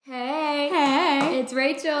It's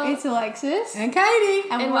Rachel. It's Alexis. And Katie.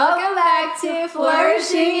 And welcome back to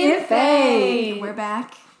Flourishing in Faith. We're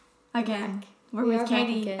back again. We're We with are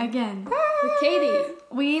Katie back again. With Katie.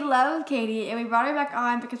 We love Katie, and we brought her back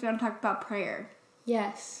on because we want to talk about prayer.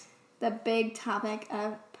 Yes. The big topic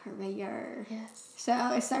of prayer. Yes.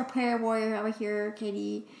 So it's our prayer warrior over here,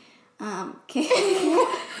 Katie.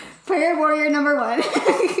 Prayer warrior number 1.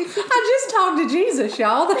 I just talk to Jesus,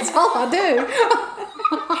 y'all. That's all I do.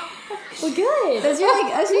 Well, good. That's your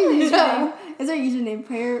username. That's our username.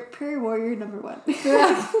 Prayer warrior number 1.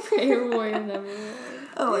 Prayer warrior number 1.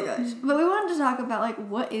 Oh my gosh. But we wanted to talk about, like,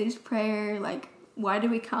 what is prayer? Like, why do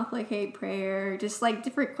we complicate prayer? Just, like,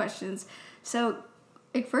 different questions. So,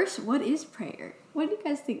 like, first, what is prayer? What do you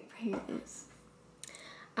guys think prayer is?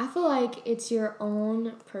 I feel like it's your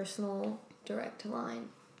own personal direct line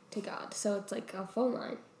to God. So it's like a phone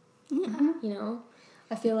line. Yeah. You know?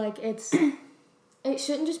 I feel like it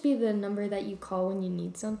shouldn't just be the number that you call when you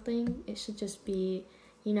need something. It should just be,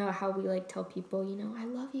 you know, how we like tell people, you know, I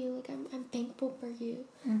love you, like I'm thankful for you.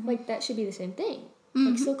 Mm-hmm. Like that should be the same thing. Mm-hmm.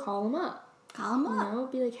 Like still call him up. Call him up. You know,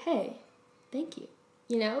 be like, hey, thank you.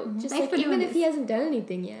 You know, just Thanks like even if this. he hasn't done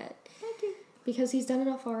anything yet. Thank you. Because he's done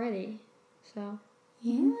enough already. So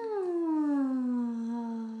Yeah.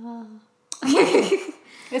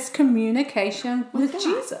 It's communication with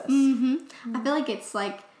Jesus. Mm-hmm. I feel like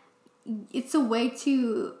it's a way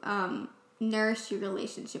to nourish your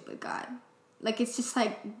relationship with God. Like, it's just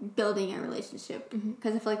like building a relationship.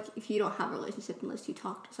 Because I feel like if you don't have a relationship unless you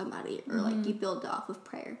talk to somebody or like you build it off of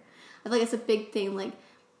prayer, I feel like it's a big thing. Like,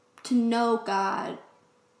 to know God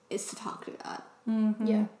is to talk to God. Mm-hmm.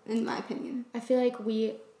 yeah. In my opinion. I feel like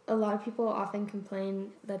a lot of people often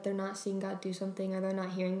complain that they're not seeing God do something or they're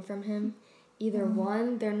not hearing from Him. Either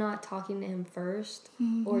one, they're not talking to Him first,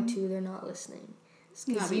 or two, they're not listening.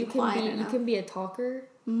 Because you can be a talker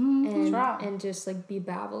and just like be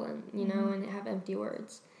babbling, you know, and have empty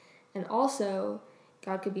words. And also,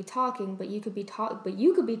 God could be talking, but you could be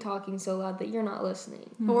talking so loud that you're not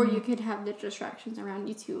listening. Or you could have the distractions around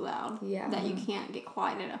you too loud that you Mm-hmm. can't get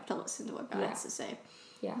quiet enough to listen to what God has to say.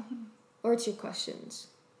 Yeah. Or it's your questions.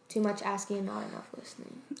 Too much asking and not enough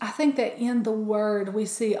listening. I think that in the Word we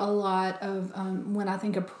see a lot of, when I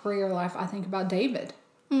think of prayer life, I think about David.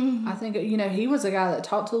 Mm-hmm. I think, you know, he was a guy that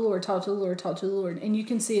talked to the Lord. And you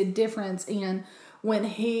can see a difference in when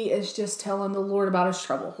he is just telling the Lord about his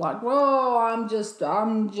trouble. Like, whoa, I'm just.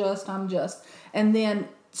 And then,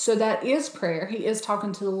 so that is prayer. He is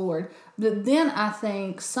talking to the Lord. But then I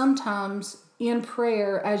think sometimes in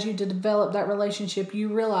prayer, as you develop that relationship, you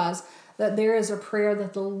realize that there is a prayer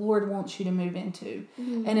that the Lord wants you to move into.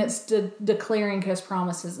 Mm-hmm. And it's declaring His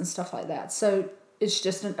promises and stuff like that. So it's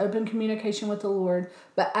just an open communication with the Lord.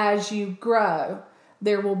 But as you grow,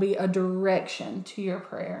 there will be a direction to your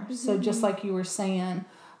prayer. Mm-hmm. So just like you were saying,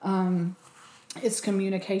 it's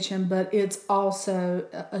communication, but it's also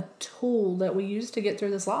a tool that we use to get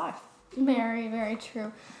through this life. Very, very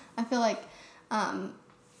true. I feel like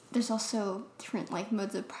there's also different like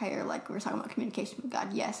modes of prayer. Like we were talking about communication with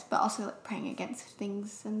God, yes, but also like praying against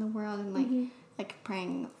things in the world and like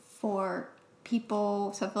praying for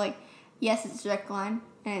people. So I feel like yes, it's direct line,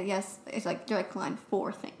 and yes, it's like direct line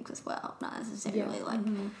for things as well, not necessarily like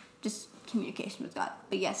just communication with God,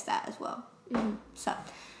 but yes, that as well. So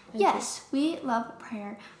yes, we love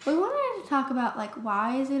prayer. We wanted to talk about like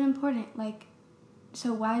why is it important? Like,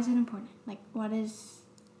 so why is it important? Like, what is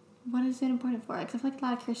it important for? Because I feel like a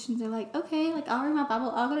lot of Christians are like, okay, like I'll read my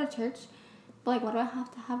Bible, I'll go to church, but like, why do I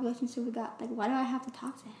have to have a relationship with God? Like, why do I have to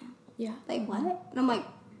talk to Him? Yeah. Like, what? And I'm like,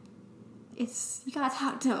 you gotta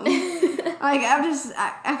talk to Him. Like,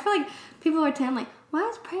 I feel like people are telling like, why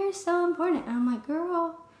is prayer so important? And I'm like,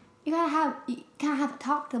 girl, you gotta have to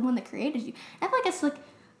talk to the one that created you. I feel like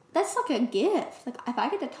that's like a gift. Like, if I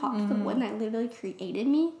get to talk to the one that literally created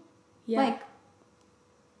me, like,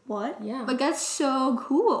 what? Yeah. Like, that's so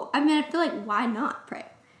cool. I mean, I feel like, why not pray?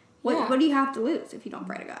 What do you have to lose if you don't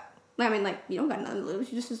pray to God? Like, I mean, like, you don't got nothing to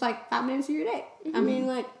lose. You just like 5 minutes of your day. I mean,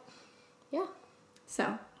 like, yeah.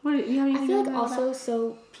 So, what do you have anything I feel like about also, that?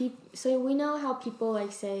 so we know how people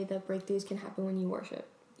like say that breakthroughs can happen when you worship.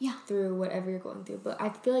 Yeah. Through whatever you're going through. But I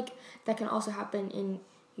feel like that can also happen in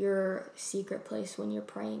your secret place when you're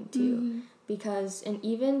praying too. Because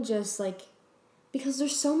there's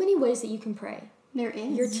so many ways that you can pray. There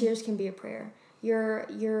is. Your tears can be a prayer.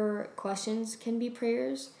 Your questions can be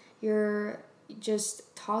prayers. Your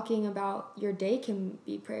just talking about your day can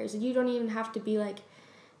be prayers. And you don't even have to be like,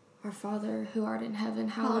 Our Father who art in heaven,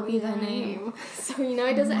 hallowed be thy name. So, you know,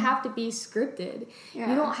 it doesn't have to be scripted. Yeah.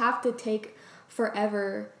 You don't have to take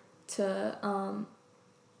forever to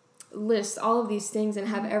list all of these things and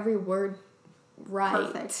have every word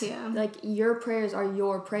right. Perfect, yeah. Like, your prayers are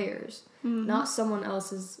your prayers, not someone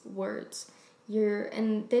else's words.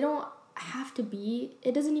 And they don't have to be,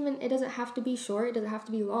 it doesn't have to be short, it doesn't have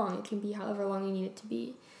to be long. It can be however long you need it to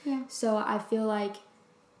be. Yeah. So I feel like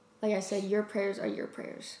I said, your prayers are your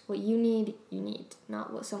prayers. What you need,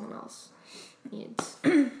 not what someone else needs.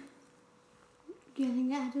 Do you have anything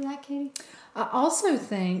to add to that, Katie? I also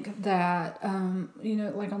think that,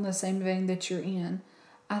 like on the same vein that you're in,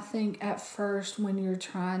 I think at first when you're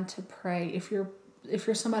trying to pray, if you're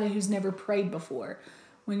somebody who's never prayed before,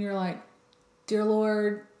 when you're like, dear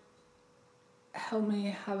Lord, help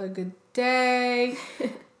me have a good day.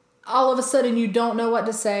 All of a sudden you don't know what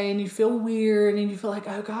to say and you feel weird and you feel like,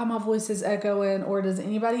 oh God, my voice is echoing, or does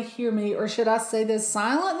anybody hear me? Or should I say this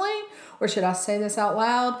silently? Or should I say this out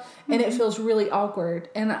loud? And it feels really awkward.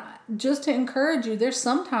 And just to encourage you, there's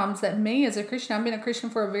sometimes that me as a Christian, I've been a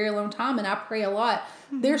Christian for a very long time and I pray a lot.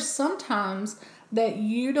 There's sometimes that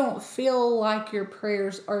you don't feel like your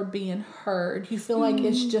prayers are being heard. You feel like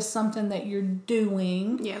it's just something that you're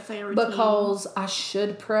doing. Yeah, it's like a routine. Because I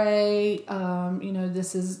should pray.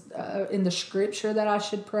 This is in the scripture that I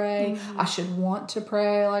should pray. I should want to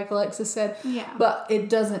pray, like Alexis said. Yeah. But it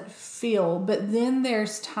doesn't feel. But then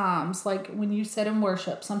there's times, like when you said in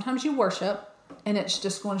worship, sometimes you worship and it's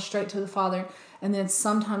just going straight to the Father. And then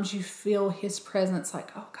sometimes you feel His presence, like,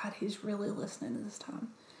 oh God, He's really listening to this time.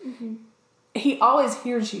 Mm-hmm. He always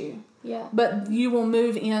hears you. Yeah. But you will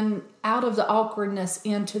move in out of the awkwardness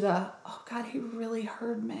into the, oh God, He really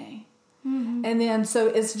heard me. Mm-hmm. And then, so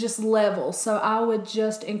it's just level. So I would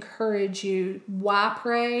just encourage you, why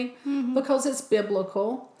pray? Mm-hmm. Because it's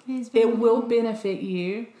biblical. It will benefit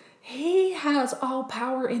you. He has all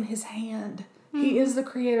power in His hand. Mm-hmm. He is the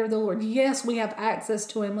creator of the Lord. Yes, we have access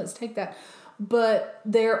to Him. Let's take that. But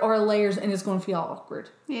there are layers and it's going to feel awkward.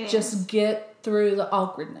 Just get through the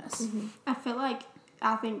awkwardness. Mm-hmm.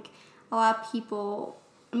 I think a lot of people,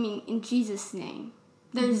 in Jesus' name,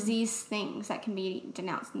 there's these things that can be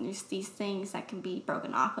denounced and there's these things that can be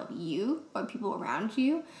broken off of you or people around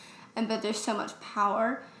you. But there's so much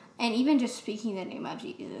power. And even just speaking the name of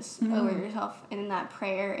Jesus over yourself and in that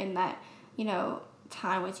prayer, in that,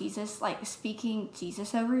 time with Jesus, like speaking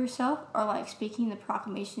Jesus over yourself, or like speaking the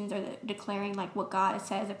proclamations or declaring like what God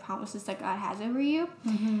says, the promises that God has over you,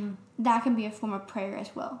 that can be a form of prayer as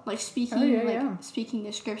well. Like speaking, speaking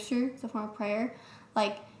the scripture is a form of prayer.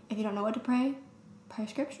 Like if you don't know what to pray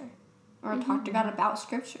scripture, or talk to God about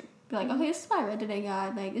scripture. Be like, okay, this is what I read today,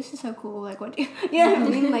 God. Like this is so cool. Like what? You know what I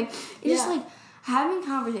mean? Like it's just like having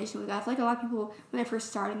conversation with God. I feel like a lot of people when they're first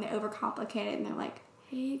starting, they overcomplicate it and they're like,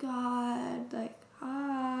 hey God, like.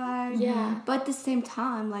 Hi. Yeah. But at the same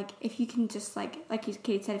time, like, if you can just, like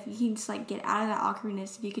Katie said, if you can just, like, get out of that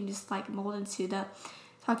awkwardness, if you can just, like, mold into the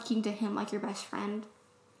talking to Him like your best friend.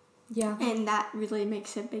 Yeah. And that really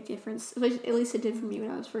makes a big difference. At least it did for me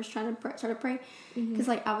when I was first trying to start to pray. Because,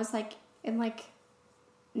 like, I was, like, in, like,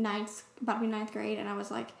 about to be ninth grade, and I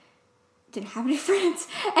was, like, didn't have any friends.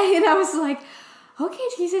 And I was, like, okay,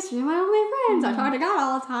 Jesus, you're my only friend. So I talk to God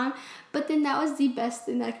all the time. But then that was the best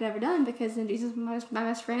thing that I could ever done, because then Jesus was my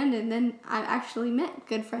best friend, and then I actually met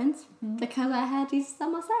good friends because I had Jesus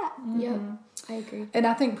on my side. Yep, I agree. And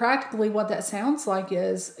I think practically what that sounds like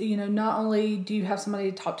is, not only do you have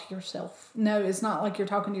somebody to talk to yourself. No, it's not like you're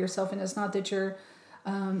talking to yourself, and it's not that you're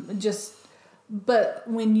but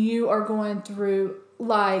when you are going through,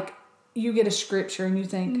 like, you get a scripture and you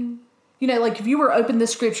think, like if you were open the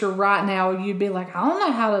scripture right now, you'd be like, I don't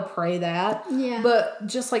know how to pray that. Yeah. But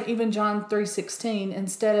just like even John 3:16,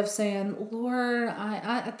 instead of saying, Lord,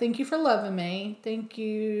 I thank you for loving me. Thank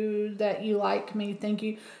you that you like me. Thank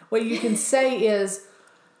you. What you can say is,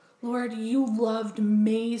 Lord, you loved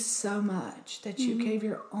me so much that you gave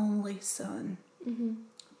your only son.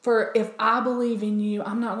 For if I believe in you,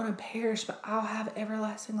 I'm not going to perish, but I'll have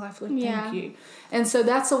everlasting life. Lord, thank you. And so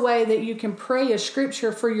that's a way that you can pray a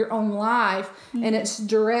scripture for your own life, and it's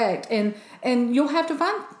direct. And you'll have to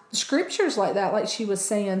find scriptures like that, like she was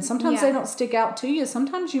saying. Sometimes they don't stick out to you.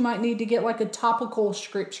 Sometimes you might need to get like a topical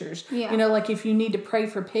scriptures. Yeah. Like if you need to pray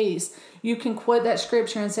for peace, you can quote that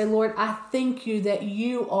scripture and say, Lord, I thank you that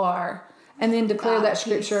you are... And then declare that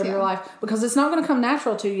scripture over your life. Because it's not going to come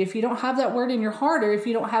natural to you. If you don't have that word in your heart, or if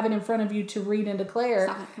you don't have it in front of you to read and declare,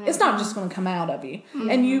 it's not just going to come out of you.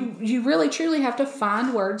 And you really, truly have to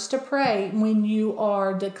find words to pray when you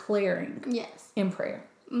are declaring in prayer.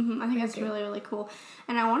 I think that's really, really cool.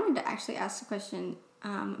 And I wanted to actually ask a question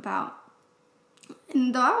about...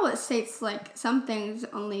 In the Bible, it states, like, some things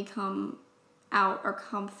only come out or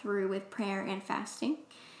come through with prayer and fasting.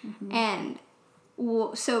 And...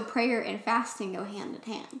 so prayer and fasting go hand in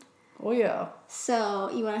hand. Oh, yeah. So,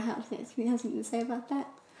 you want to have something to say about that?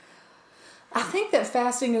 I think that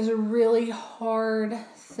fasting is a really hard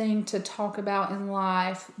thing to talk about in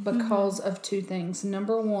life because of two things.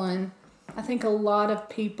 Number one, I think a lot of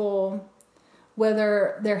people,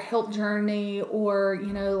 whether their health journey or,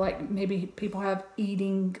 you know, like maybe people have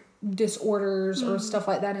eating disorders or stuff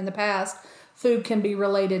like that in the past, food can be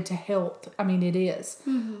related to health. I mean, it is.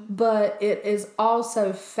 But it is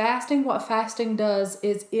also fasting. What fasting does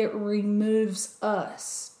is it removes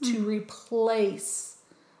us to replace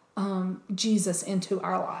Jesus into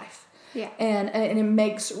our life. Yeah. And it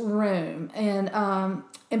makes room.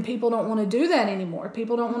 And people don't want to do that anymore.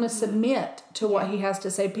 People don't want to submit to what he has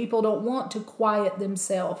to say. People don't want to quiet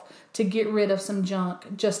themselves to get rid of some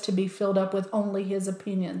junk just to be filled up with only his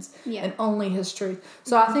opinions and only his truth.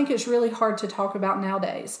 So I think it's really hard to talk about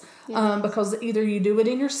nowadays because either you do it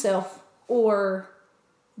in yourself or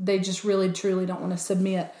they just really truly don't want to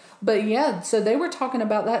submit. But yeah, so they were talking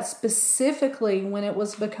about that specifically when it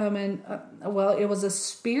was becoming, it was a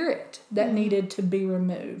spirit that needed to be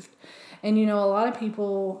removed. And, you know, a lot of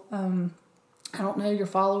people, I don't know your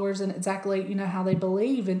followers and exactly, you know, how they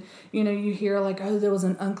believe. And, you know, you hear like, oh, there was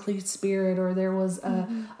an unclean spirit or there was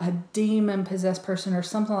a demon-possessed person or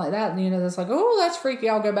something like that. And, you know, that's like, oh, that's freaky.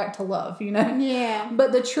 I'll go back to love, you know. Yeah.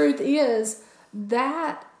 But the truth is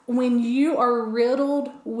that when you are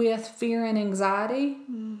riddled with fear and anxiety,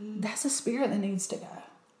 that's a spirit that needs to go.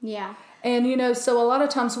 Yeah. And, you know, so a lot of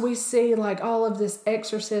times we see like all of this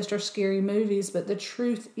exorcist or scary movies, but the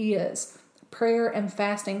truth is prayer and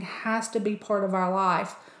fasting has to be part of our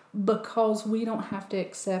life because we don't have to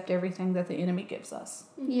accept everything that the enemy gives us.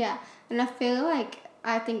 Yeah. And I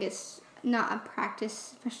think it's not a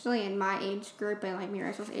practice, especially in my age group and like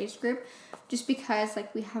Miracle's age group, just because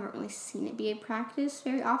like we haven't really seen it be a practice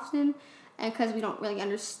very often, and because we don't really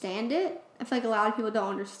understand it. I feel like a lot of people don't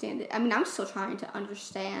understand it. I mean, I'm still trying to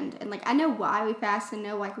understand, and like I know why we fast and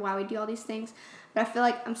know like why we do all these things, but I feel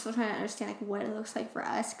like I'm still trying to understand like what it looks like for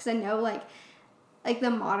us, because I know like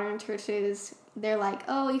the modern churches, they're like,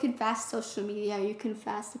 oh, you can fast social media, you can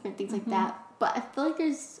fast different things like that, but I feel like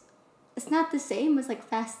it's not the same as like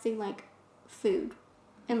fasting like food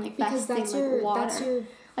and like because fasting like water.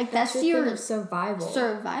 That's your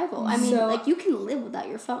survival. I mean, like you can live without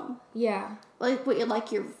your phone. Yeah. But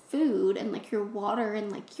like your food and like your water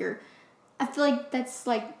and like I feel like that's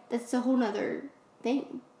a whole nother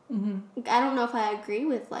thing. I don't know if I agree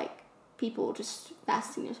with like people just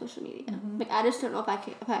fasting their social media. Like I just don't know if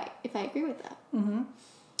I agree with that.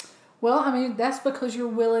 Well, I mean, that's because you're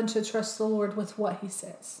willing to trust the Lord with what he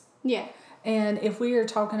says. Yeah. And if we are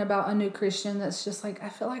talking about a new Christian that's just like, I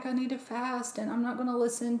feel like I need to fast and I'm not going to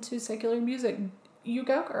listen to secular music, you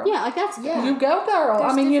go, girl. Yeah, like that's, you go, girl.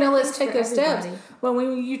 There's, I mean, you know, let's take those steps. But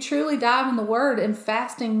when you truly dive in the Word, and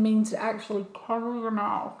fasting means to actually cover your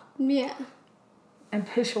mouth. Yeah. And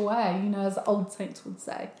push away, you know, as the old saints would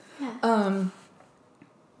say. Yeah.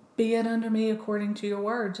 Be it unto me according to your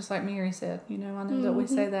word, just like Mary said. You know, I know that we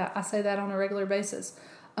say that. I say that on a regular basis.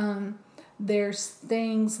 There's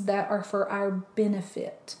things that are for our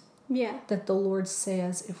benefit. Yeah. That the Lord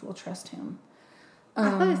says if we'll trust him.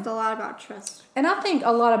 I think it's a lot about trust. And I think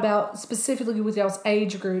a lot about, specifically with y'all's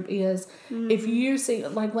age group, is if you see,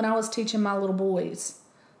 like when I was teaching my little boys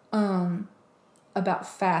about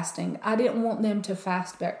fasting, I didn't want them to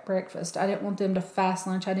fast breakfast. I didn't want them to fast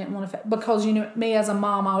lunch. I didn't want to because, you know, me as a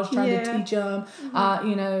mom, I was trying to teach them,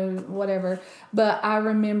 you know, whatever. But I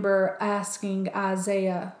remember asking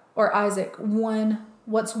Isaac,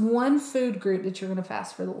 what's one food group that you're going to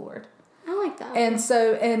fast for the Lord? I like that.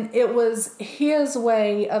 And it was his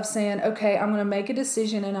way of saying, okay, I'm going to make a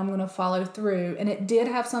decision and I'm going to follow through. And it did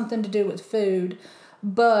have something to do with food.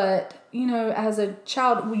 But, you know, as a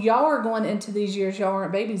child, y'all are going into these years, y'all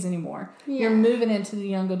aren't babies anymore. Yeah. You're moving into the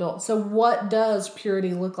young adult. So what does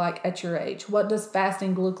purity look like at your age? What does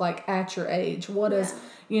fasting look like at your age? What does,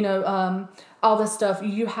 you know, all this stuff?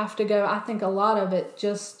 You have to go. I think a lot of it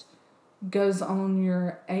just goes on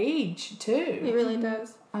your age, too. It really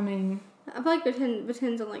does. I mean, I feel like it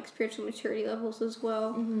depends on, like, spiritual maturity levels as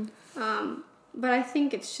well. But I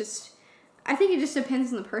think it just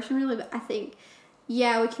depends on the person, really. But I think,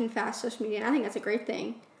 we can fast social media, and I think that's a great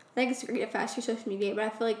thing. I think it's great to fast your social media, but I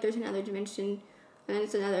feel like there's another dimension, and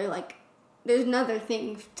there's another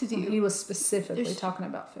thing to do. He was specifically talking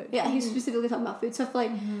about food. Yeah, he was specifically talking about food. So I feel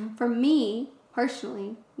like, for me,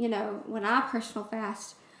 personally, you know, when I personal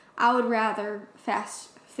fast, I would rather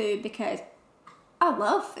fast food because I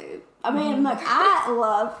love food. I mean, like, I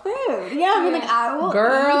love food. Yeah, I mean, like, I will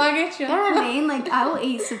I get you. You know what I mean? Like, I will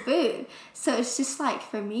eat some food. So it's just, like,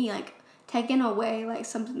 for me, like, taking away, like,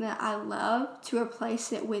 something that I love to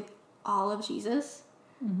replace it with all of Jesus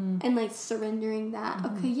and like surrendering that.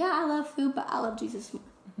 Okay, yeah, I love food, but I love Jesus more.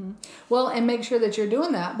 Well, and make sure that you're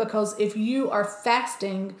doing that, because if you are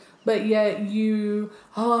fasting, but yet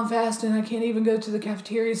I'm fasting, I can't even go to the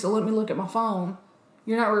cafeteria, so let me look at my phone.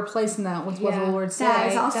 You're not replacing that with what the Lord said.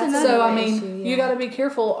 That is also so, I mean, you got to be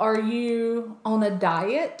careful. Are you on a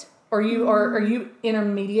diet? Are you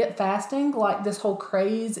intermediate fasting, like this whole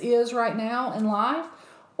craze is right now in life?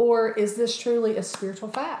 Or is this truly a spiritual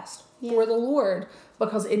fast for the Lord?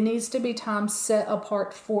 Because it needs to be time set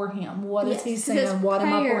apart for Him. What is He saying? What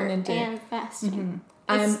am I pouring into? And fasting.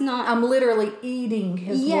 I'm literally eating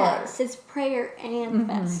His word. Yes, it's prayer and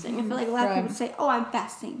fasting. I feel like a lot of people say, "Oh, I'm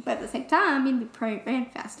fasting," but at the same time, you need to be prayer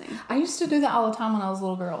and fasting. I used to do that all the time when I was a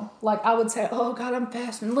little girl. Like I would say, "Oh God, I'm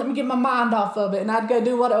fasting. Let me get my mind off of it," and I'd go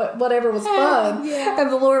do whatever was fun.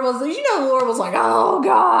 And the Lord was like, "Oh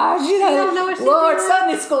gosh, Lord,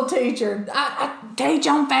 Sunday school teacher, I teach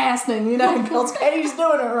on fasting, because Katie's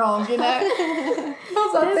doing it wrong,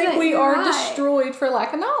 So I think we are destroyed for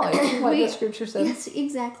lack of knowledge, like the scripture says. Yes,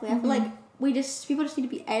 exactly. I feel like people just need to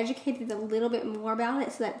be educated a little bit more about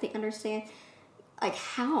it so that they understand, like,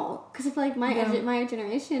 how. Because I feel like my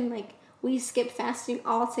generation, like, we skip fasting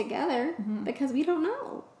altogether because we don't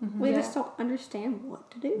know. We just don't understand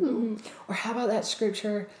what to do. Or how about that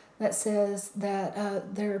scripture that says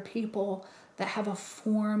that there are people that have a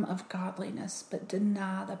form of godliness but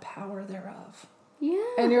deny the power thereof. Yeah.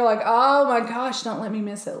 And you're like, oh my gosh, don't let me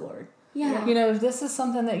miss it, Lord. Yeah. If this is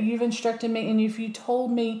something that you've instructed me, and if you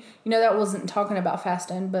told me, that wasn't talking about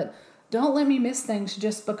fasting, but don't let me miss things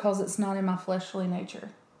just because it's not in my fleshly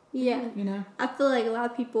nature. Yeah. I feel like a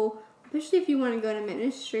lot of people, especially if you want to go to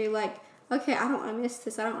ministry, like, okay, I don't want to miss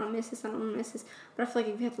this, I don't want to miss this, I don't want to miss this. But I feel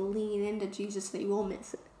like if you have to lean into Jesus, that you will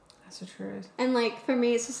miss it. That's the truth. And, like, for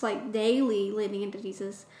me, it's just, like, daily leaning into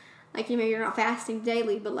Jesus. Like, you're not fasting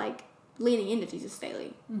daily, but, like, leaning into Jesus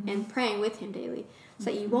daily and praying with Him daily so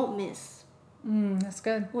that you won't miss. That's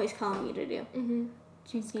good. What He's calling you to do.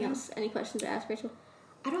 Anything else? Any questions to ask, Rachel?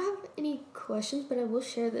 I don't have any questions, but I will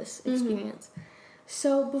share this experience.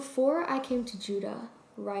 So before I came to Judah,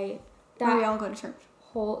 right? Where we all go to church.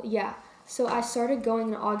 So I started going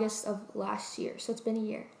in August of last year. So it's been a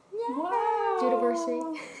year. Yeah. Wow.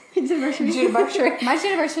 Judaversary. Judaversary. My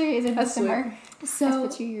Judaversary is in December. So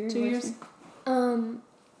that's 2 years. 2 years.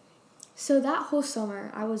 So that whole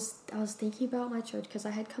summer, I was thinking about my church because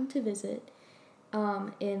I had come to visit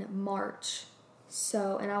in March.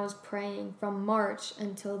 So, and I was praying from March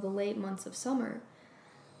until the late months of summer.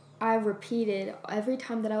 I repeated every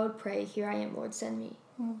time that I would pray, "Here I am, Lord, send me."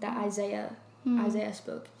 That Isaiah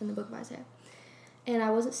spoke in the book of Isaiah. And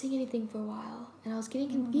I wasn't seeing anything for a while. And I was getting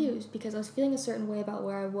confused because I was feeling a certain way about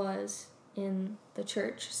where I was in the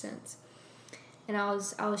church sense. And I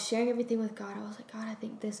was sharing everything with God. I was like, "God, I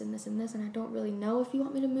think this and this and this, and I don't really know if you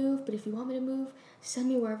want me to move, but if you want me to move, send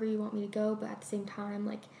me wherever you want me to go. But at the same time,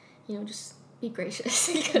 like, just be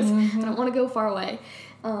gracious because I don't want to go far away.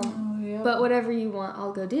 But whatever you want,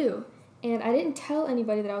 I'll go do." And I didn't tell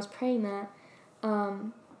anybody that I was praying that.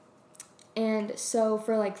 And so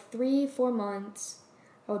for like 3-4 months,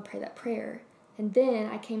 I would pray that prayer. And then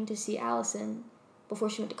I came to see Allison before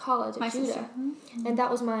she went to college at Judah. And that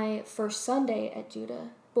was my first Sunday at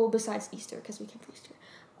Judah. Well, besides Easter, because we came for Easter.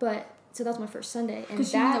 But, so that was my first Sunday.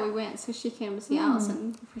 Because she knew that we went, so she came to see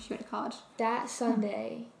Allison before she went to college. That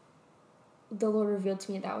Sunday, the Lord revealed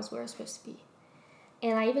to me that was where I was supposed to be.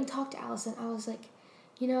 And I even talked to Allison. I was like,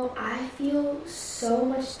 I feel so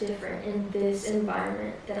much different in this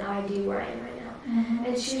environment than I do where I am right now.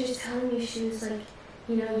 And she was just telling me, she was like,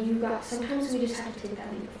 sometimes we just have to take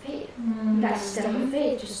that leap of faith. That step of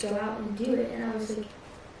faith, just go out and do it. And I was like,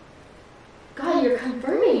 God, you're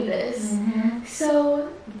confirming this.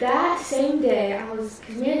 So that same day, because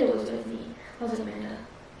Amanda was with me. I was like, "Amanda,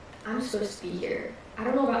 I'm supposed to be here. I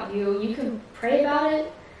don't know about you. You can pray about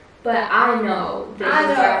it, but I know this is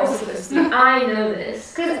where I'm supposed to be. I know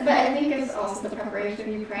this." But I think it's also the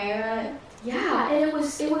preparation you pray about it. Yeah, and it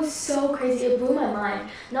was so crazy. It blew my mind.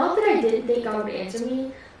 Not that I didn't think God would answer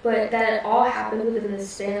me, but that it all happened within the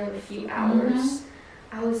span of a few hours.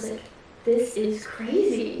 I was like, this is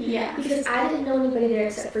crazy. Yeah. Because I didn't know anybody there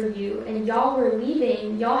except for you, and y'all were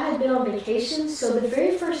leaving. Y'all had been on vacation, so the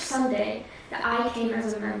very first Sunday that I came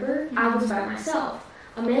as a member, I was by myself.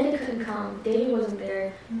 Amanda couldn't come. David wasn't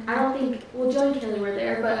there. I don't think, Joe and Kelly were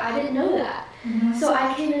there, but I didn't know that. So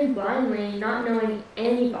I came in blindly, not knowing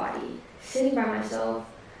anybody, sitting by myself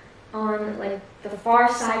on, like, the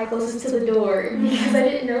far side closest to the door because I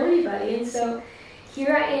didn't know anybody. And so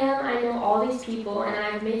here I am. I know all these people, and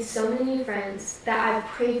I've made so many friends that I've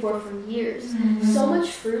prayed for years. So much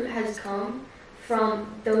fruit has come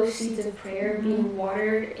from those seeds of prayer being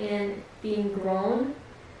watered and being grown,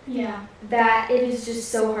 that it is just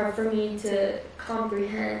so hard for me to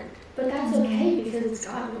comprehend. But that's okay because it's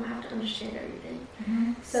God. We don't have to understand everything.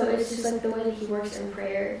 So it's just like the way that He works in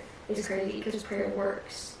prayer is crazy because prayer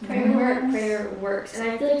works. Prayer works. And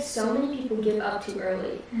I feel like so many people give up too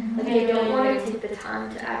early. Like they don't want to take the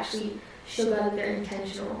time to actually show God that they're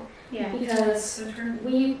intentional. Because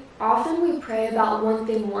we pray about one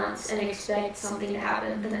thing once and expect something to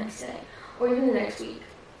happen the next day or even the next week.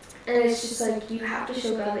 And it's just like you have to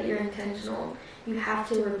show God that you're intentional. You have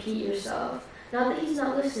to repeat yourself. Not that He's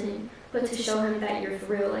not listening, but to show Him that you're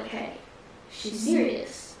for real. Like, hey, she's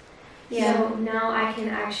serious. So now I can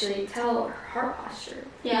actually tell her heart posture.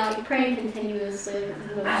 Like praying continuously.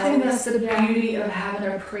 I think that's the beauty of having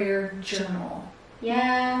a prayer journal.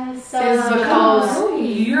 So is because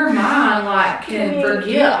your mind like can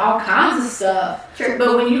forget all kinds of stuff. True.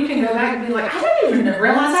 But when you can go back and be like, I didn't even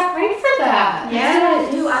realize I prayed for that. That's what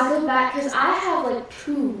I do. I go back because I have like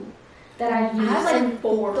 2 that I use. I have like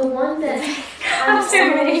 4. The one that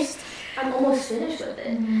I'm almost finished with it,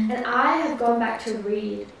 and I have gone back to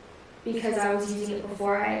read because I was using it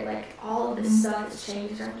before. All of this stuff has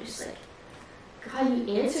changed. I'm just like, God,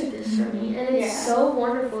 you answered this for me, and it's so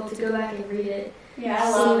wonderful to go back and read it. I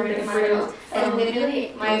love reading my journals. And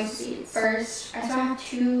literally, my first, I still have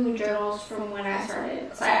 2 journals from when I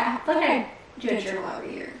started. So I do a journal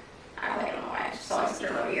every year. I don't know why, I just always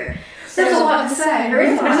journal every year. There's a lot to say. There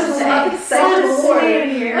is a lot to say in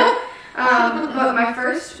here. But my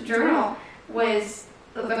first journal was,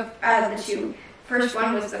 out of the 2, first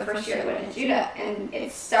one was the first year I went to Judah. And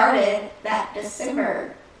it started that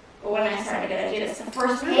December when I started to go to Judah. It's the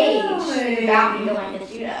first page about me going to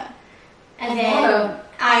Judah. And then,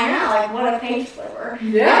 I know, what a page flipper.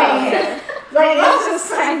 That's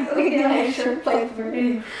just we can sure play the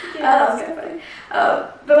bird. That was kind of funny.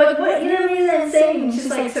 But what, you know what I mean, that saying, it's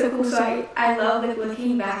just so cool. So I love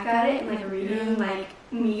looking back at it and reading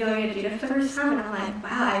me going to Judah for the first time, and I'm like,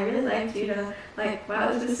 wow, I really like Judah.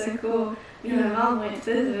 Wow, this is so cool. My mom went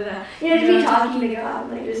to this, to be talking to God,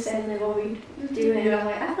 just saying what we do, and I'm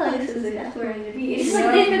like, I feel like this is exactly where I need to be. It's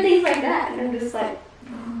just different things like that, and I'm just like,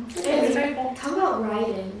 talk about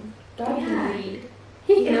writing. Don't can read.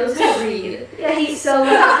 He knows how to read. He's so I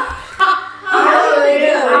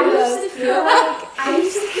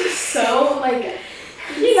used to feel so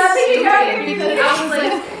he's not thinking about it because I was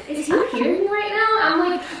like, is he hearing me right now? I'm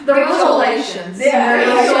like, the Revelations. He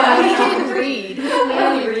can read. He can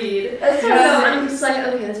only read. So I'm just like,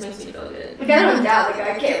 okay, this makes me feel good. I don't doubt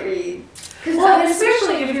I can't read. Well,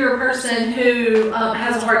 especially if you're a person who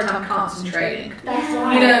has a hard time concentrating. That's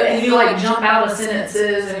why. And you jump out of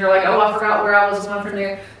sentences and you're like, oh, I forgot where I was going from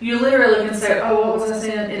there. You literally can say, oh, what was I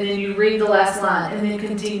saying? And then you read the last line and then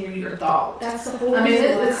continue your thought. That's the whole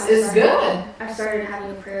it's good. I started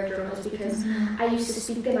having prayer journals because I used to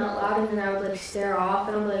speak them out loud and then I would stare off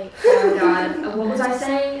and I'm like, oh my God, what was I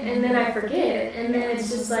saying? And then I forget. And then it's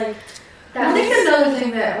just I think another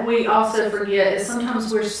thing that we also forget is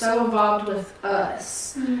sometimes we're so involved with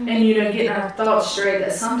us and, getting our thoughts straight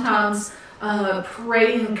that sometimes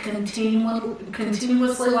praying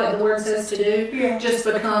continuously, like the word says to do, just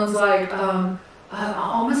becomes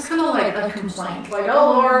almost kind of like a complaint.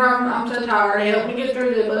 Oh Lord, I'm so tired, help me get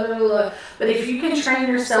through this, blah, blah, blah. But if you can train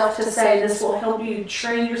yourself to say, this will help you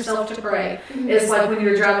train yourself to pray. It's like when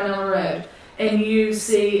you're driving down the road and you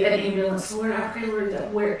see an ambulance, Lord, I pray, Lord,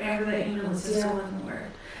 that wherever that ambulance is going, Lord.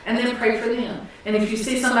 And then pray for them. And if you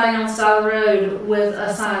see somebody on the side of the road with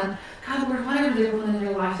a sign, God, Lord, whatever they're doing in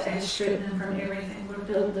their life that has stripped them from everything, Lord,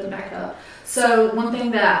 build them back up. So one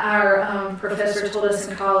thing that our professor told us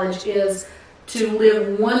in college is to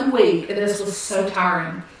live 1 week, and this was so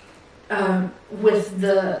tiring, with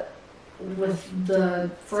the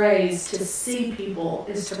phrase, to see people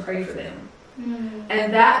is to pray for them.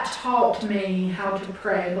 And that taught me how to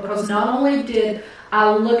pray, because not only did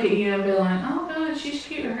I look at you and be like, oh God, she's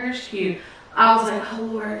cute, her hair's cute, I was like, oh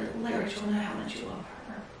Lord, let Rachel know how much you love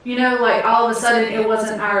her. All of a sudden it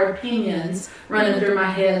wasn't our opinions running through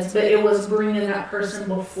my heads, but it was bringing that person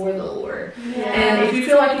before the Lord. And if you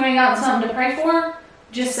feel like you ain't got something to pray for,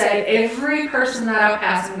 just say, every person that I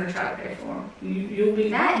pass, I'm going to try to pray for them. You'll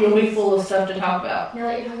be full of stuff to talk about. Now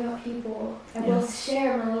that you're talking about people, I will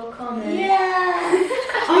share my little comment. Oh yes!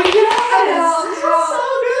 This is so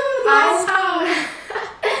good.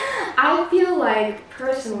 I feel like,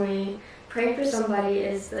 personally, praying for somebody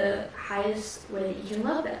is the highest way that you can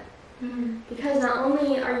love them. Because not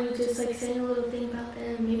only are you just saying a little thing about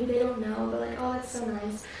them, maybe they don't know, but oh, that's so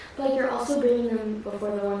nice. But you're also bringing them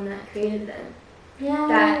before the one that created them.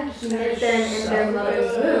 that he made them in their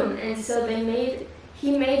mother's womb. And so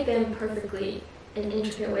he made them perfectly in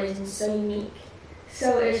intricate ways and so unique.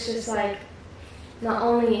 So it's just like, not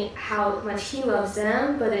only how much he loves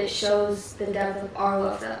them, but it shows the depth of our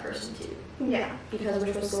love for that person too. Yeah. Because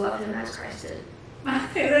we're supposed to love him as Christ did.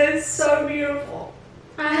 That is so beautiful.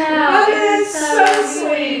 I know. That is so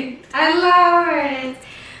sweet. I love it.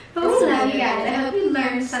 But we love you guys. I hope you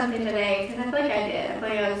learned something today, because I feel like I did. I feel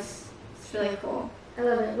like it's really cool. I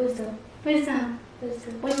love it. Wisdom. Wisdom.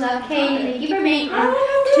 Wisdom. We love Kate. Thank you for making 2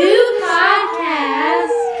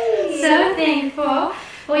 podcasts. So thankful.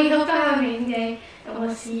 We hope you have an amazing day, and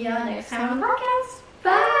we'll see y'all next time on the podcast.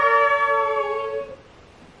 Bye.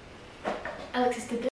 Alexis, did